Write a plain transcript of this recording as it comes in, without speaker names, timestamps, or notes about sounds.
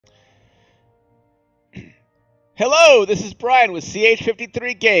Hello, this is Brian with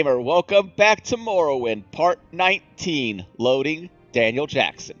CH53 Gamer. Welcome back to Morrowind, Part 19, loading Daniel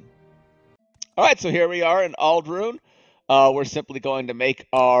Jackson. Alright, so here we are in Aldrune. We're simply going to make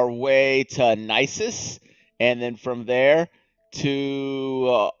our way to Nisus, and then from there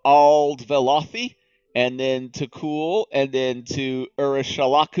to Ald Velothi, and then to Kul, and then to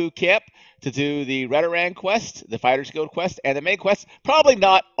Urishalaku Camp to do the Redoran quest, the Fighters Guild quest, and the main quest. Probably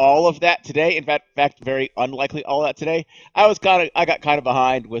not all of that today. In fact, very unlikely all of that today. I got kind of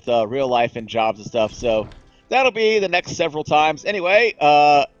behind with real life and jobs and stuff, so that'll be the next several times. Anyway,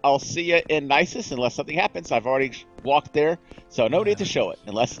 I'll see you in Nisus unless something happens. I've already walked there, so no need to show it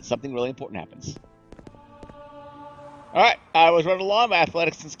unless something really important happens. Alright, I was running along. My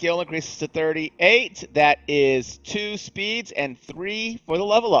athletics and skill increases to 38. That is 2 speeds and 3 for the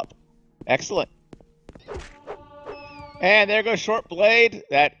level up. Excellent. And there goes Short Blade.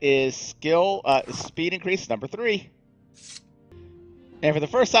 That is skill, speed increase number 3. And for the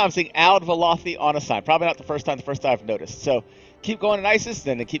first time, I'm seeing Ald Velothi on a sign. Probably not the first time I've noticed. So keep going to Nisus,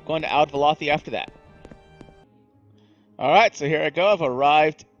 then keep going to Ald Velothi after that. Alright, so here I go. I've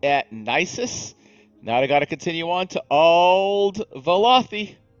arrived at Nisus. Now I gotta continue on to Ald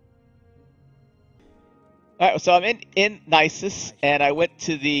Velothi. Alright, so I'm in Nisus, and I went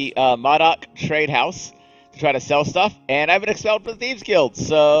to the Modoc Trade House to try to sell stuff, and I've been expelled from the Thieves Guild,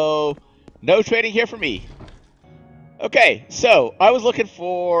 so no trading here for me. Okay, so I was looking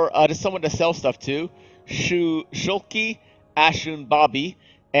for just someone to sell stuff to. Shulki Ashun Bobby,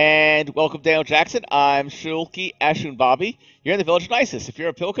 and welcome Daniel Jackson. I'm Shulki Ashun Bobby. You're in the village of Nisus. If you're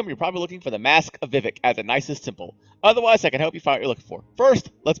a pilgrim, you're probably looking for the Mask of Vivek at the Nisus Temple. Otherwise, I can help you find what you're looking for.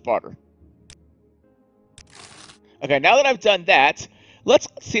 First, let's barter. Okay, now that I've done that, let's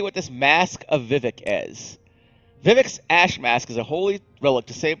see what this Mask of Vivek is. Vivek's ash mask is a holy relic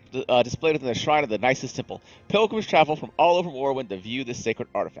displayed within the shrine of the Nisus Temple. Pilgrims travel from all over Morrowind to view this sacred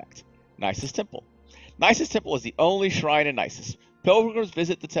artifact. Nisus Temple. Nisus Temple is the only shrine in Nisus. Pilgrims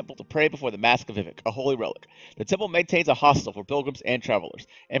visit the temple to pray before the Mask of Vivek, a holy relic. The temple maintains a hostel for pilgrims and travelers,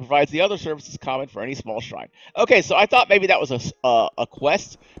 and provides the other services common for any small shrine. Okay, so I thought maybe that was a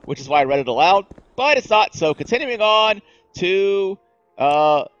quest, which is why I read it aloud, but it's not. So continuing on to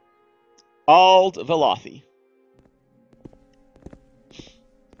Ald Velothi.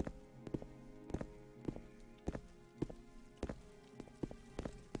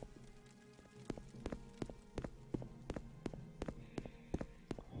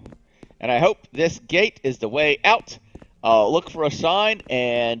 And I hope this gate is the way out. Look for a sign,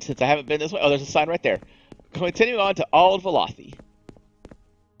 and since I haven't been this way... Oh, there's a sign right there. Continuing on to Ald Velothi.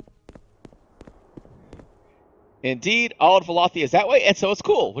 Indeed, Ald Velothi is that way, and so it's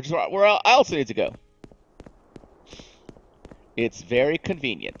cool, which is where I also need to go. It's very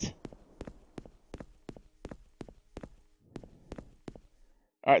convenient.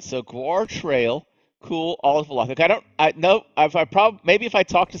 Alright, so Gwar Trail... Cool, Ald Velothi. Maybe if I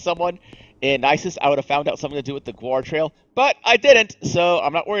talked to someone in Nisus, I would have found out something to do with the Gwar Trail, but I didn't, so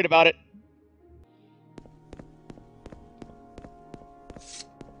I'm not worried about it.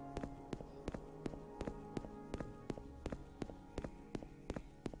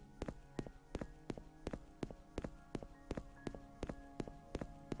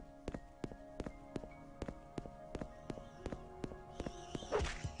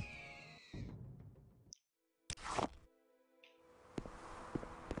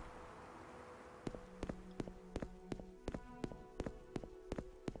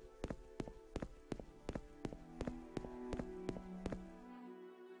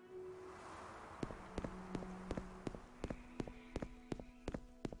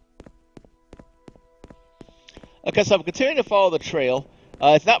 Okay, so I'm continuing to follow the trail.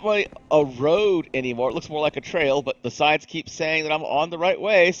 It's not really a road anymore. It looks more like a trail, but the signs keep saying that I'm on the right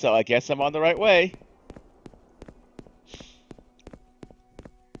way, so I guess I'm on the right way.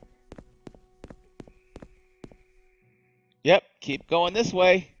 Yep, keep going this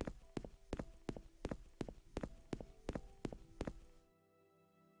way.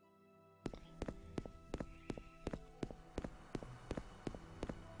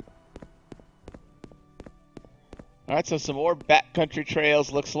 Alright, so some more backcountry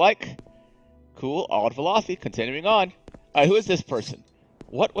trails looks like. Cool, Ald Velothi, continuing on. Alright, who is this person?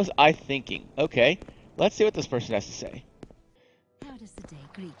 What was I thinking? Okay, let's see what this person has to say. How does the day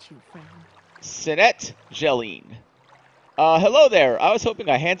greet you, friend? Sinette Jeline. Hello there. I was hoping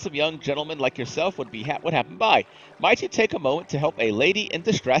a handsome young gentleman like yourself would happen by. Might you take a moment to help a lady in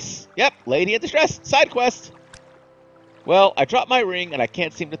distress? Yep, lady in distress. Side quest. Well, I dropped my ring and I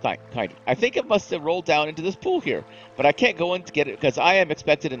can't seem to find it. I think it must have rolled down into this pool here, but I can't go in to get it because I am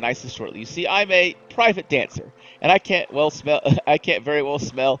expected in Isis shortly. You see, I'm a private dancer, and I can't well smell. I can't very well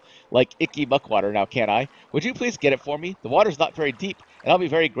smell like icky muckwater now, can I? Would you please get it for me? The water's not very deep, and I'll be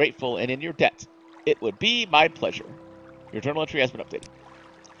very grateful and in your debt. It would be my pleasure. Your journal entry has been updated.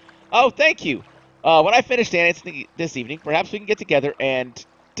 Oh, thank you. When I finish dancing this evening, perhaps we can get together and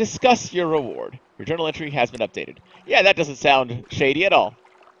discuss your reward. Your journal entry has been updated. Yeah, that doesn't sound shady at all.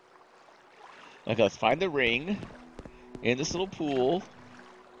 Okay, let's find the ring in this little pool.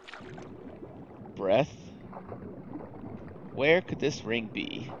 Breath. Where could this ring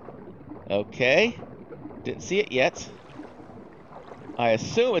be? Okay. Didn't see it yet. I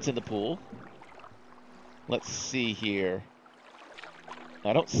assume it's in the pool. Let's see here.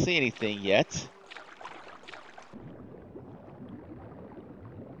 I don't see anything yet.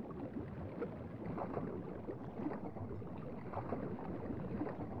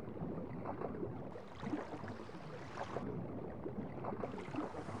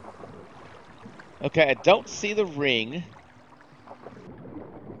 Okay, I don't see the ring.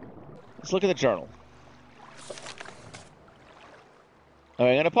 Let's look at the journal. Oh,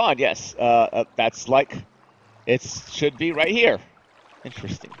 in a pond, yes. That's like... It should be right here.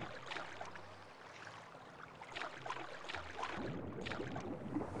 Interesting.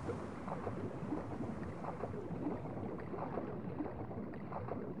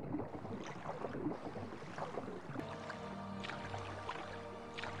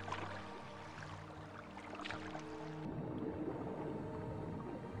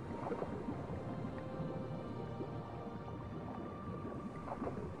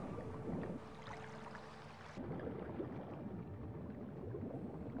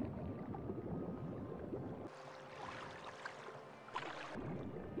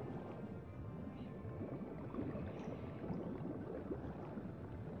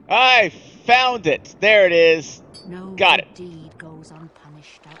 I found it. There it is. No Got good it. deed goes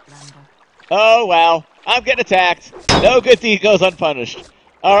unpunished, Outlander. Oh, wow. I'm getting attacked. No good deed goes unpunished.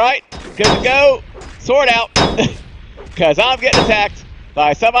 Alright, good to go. Sword out. Because I'm getting attacked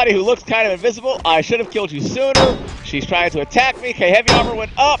by somebody who looks kind of invisible. I should have killed you sooner. She's trying to attack me. Okay, heavy armor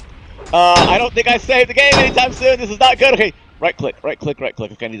went up. I don't think I saved the game anytime soon. This is not good. Okay, right click, right click, right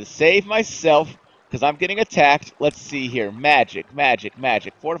click. Okay, I need to save myself because I'm getting attacked. Let's see here. Magic, magic,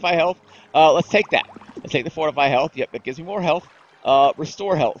 magic. Fortify health. Let's take that. Let's take the fortify health. Yep, that gives me more health.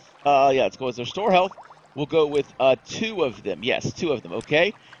 Restore health. Yeah, let's go with restore health. We'll go with 2 of them. Yes, 2 of them.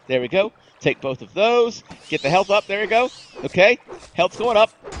 Okay, there we go. Take both of those. Get the health up. There we go. Okay, health's going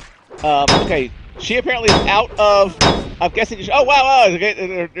up. Okay, she apparently is out of... I'm guessing... Oh, wow, wow. Okay,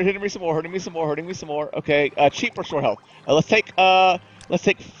 they're hitting me some more, hurting me some more, hurting me some more. Okay, cheap restore health. Let's take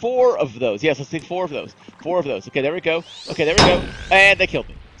 4 of those. Yes, let's take 4 of those. 4 of those. Okay, there we go. Okay, there we go. And they killed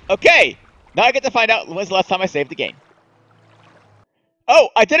me. Okay, now I get to find out when's the last time I saved the game. Oh,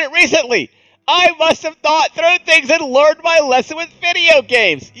 I did it recently! I must have thought through things and learned my lesson with video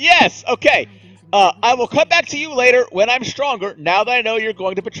games! Yes, okay. I will come back to you later when I'm stronger, now that I know you're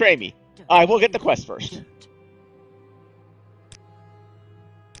going to betray me. I will get the quest first.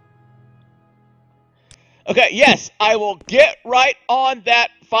 Okay, yes, I will get right on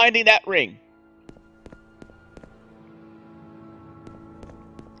that, finding that ring.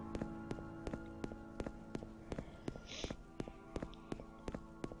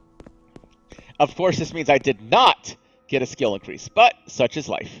 Of course, this means I did not get a skill increase, but such is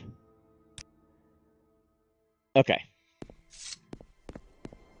life. Okay.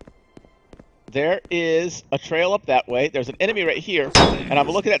 There is a trail up that way. There's an enemy right here, and I'm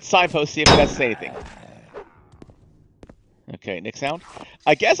looking at signpost, see if it doesn't say anything. Okay, Nick sound.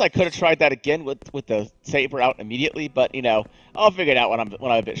 I guess I could have tried that again with the saber out immediately, but you know, I'll figure it out when I'm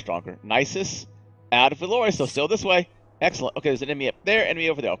a bit stronger. Nisus, out of Valori, so still this way. Excellent. Okay, there's an enemy up there, enemy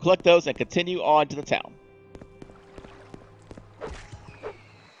over there. I'll collect those and continue on to the town.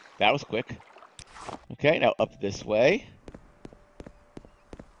 That was quick. Okay, now up this way.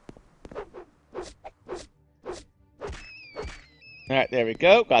 Alright, there we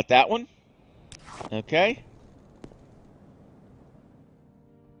go. Got that one. Okay.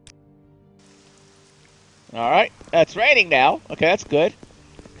 Alright, it's raining now. Okay, that's good.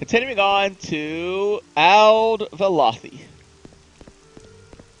 Continuing on to Ald Velothi.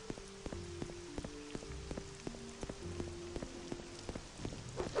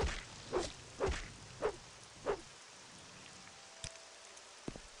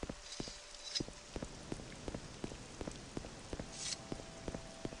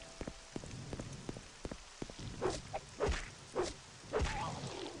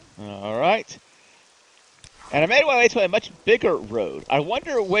 And I made my way to a much bigger road. I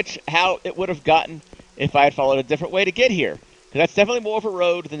wonder how it would have gotten if I had followed a different way to get here. Because that's definitely more of a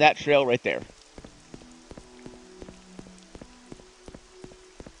road than that trail right there.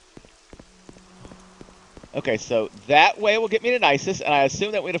 Okay, so that way will get me to Nisus, and I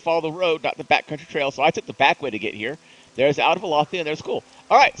assume that way to follow the road, not the backcountry trail, so I took the back way to get here. There's Ald Velothi, and there's cool.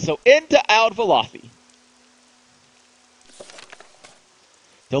 Alright, so into Ald Velothi.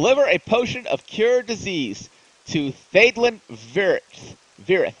 Deliver a potion of cure disease to Thaedlin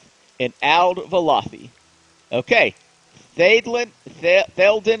Virith in Ald Velothi. Okay, Thaedlin Virith.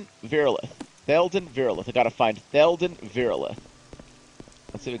 Thaedlin Virith. I gotta find Thaedlin Virith.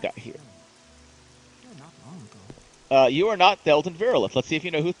 Let's see what we got here. You are not Thaedlin Virith. Let's see if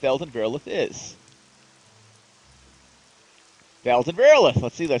you know who Thaedlin Virith is. Thaedlin Virith.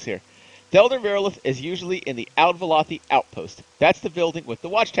 Let's see this here. Thaedlin Virith is usually in the Ald Velothi outpost. That's the building with the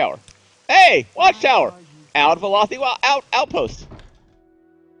watchtower. Hey, watchtower! Ald Velothi outpost.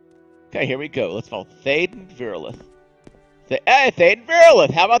 Okay, here we go. Let's follow Thaedlin Virith. Hey, Thaedlin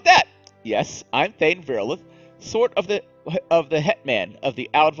Virith. How about that? Yes, I'm Thaedlin Virith, sort of the hetman of the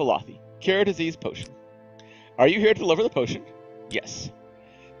Ald Velothi. Cure disease potion. Are you here to deliver the potion? Yes.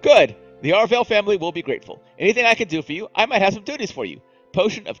 Good. The Arvel family will be grateful. Anything I can do for you, I might have some duties for you.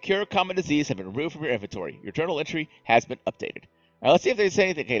 Potion of cure common disease have been removed from your inventory. Your journal entry has been updated. All right, let's see if they say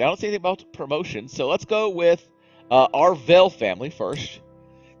anything. Okay, I don't see anything about promotion, so let's go with Arvel family first.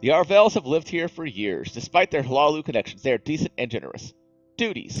 The Arvels have lived here for years. Despite their Hlaalu connections, they are decent and generous.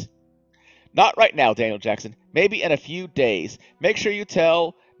 Duties. Not right now, Daniel Jackson. Maybe in a few days. Make sure you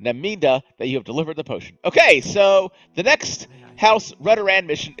tell Naminda that you have delivered the potion. Okay, so the next House Redoran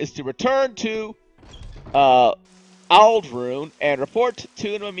mission is to return to Aldrune and report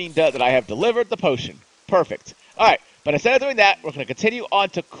to Naminda that I have delivered the potion. Perfect. Alright, but instead of doing that, we're going to continue on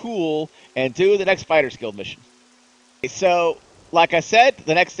to Cool and do the next Fighters Guild mission. Okay, so, like I said,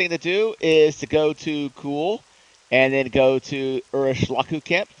 the next thing to do is to go to Cool and then go to Urushlaku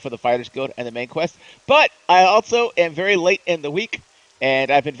Camp for the Fighters Guild and the main quest. But I also am very late in the week,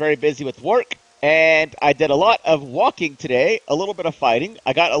 and I've been very busy with work, and I did a lot of walking today, a little bit of fighting.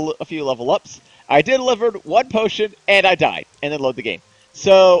 I got a few level ups. I delivered one potion, and I died, and then load the game.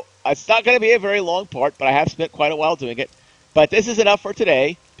 So, it's not going to be a very long part, but I have spent quite a while doing it. But this is enough for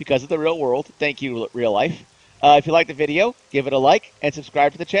today, because of the real world. Thank you, real life. If you liked the video, give it a like, and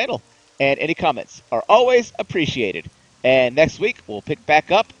subscribe to the channel. And any comments are always appreciated. And next week, we'll pick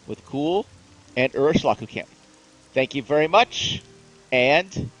back up with Cool and Urushlaku Camp. Thank you very much,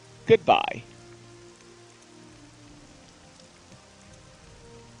 and goodbye.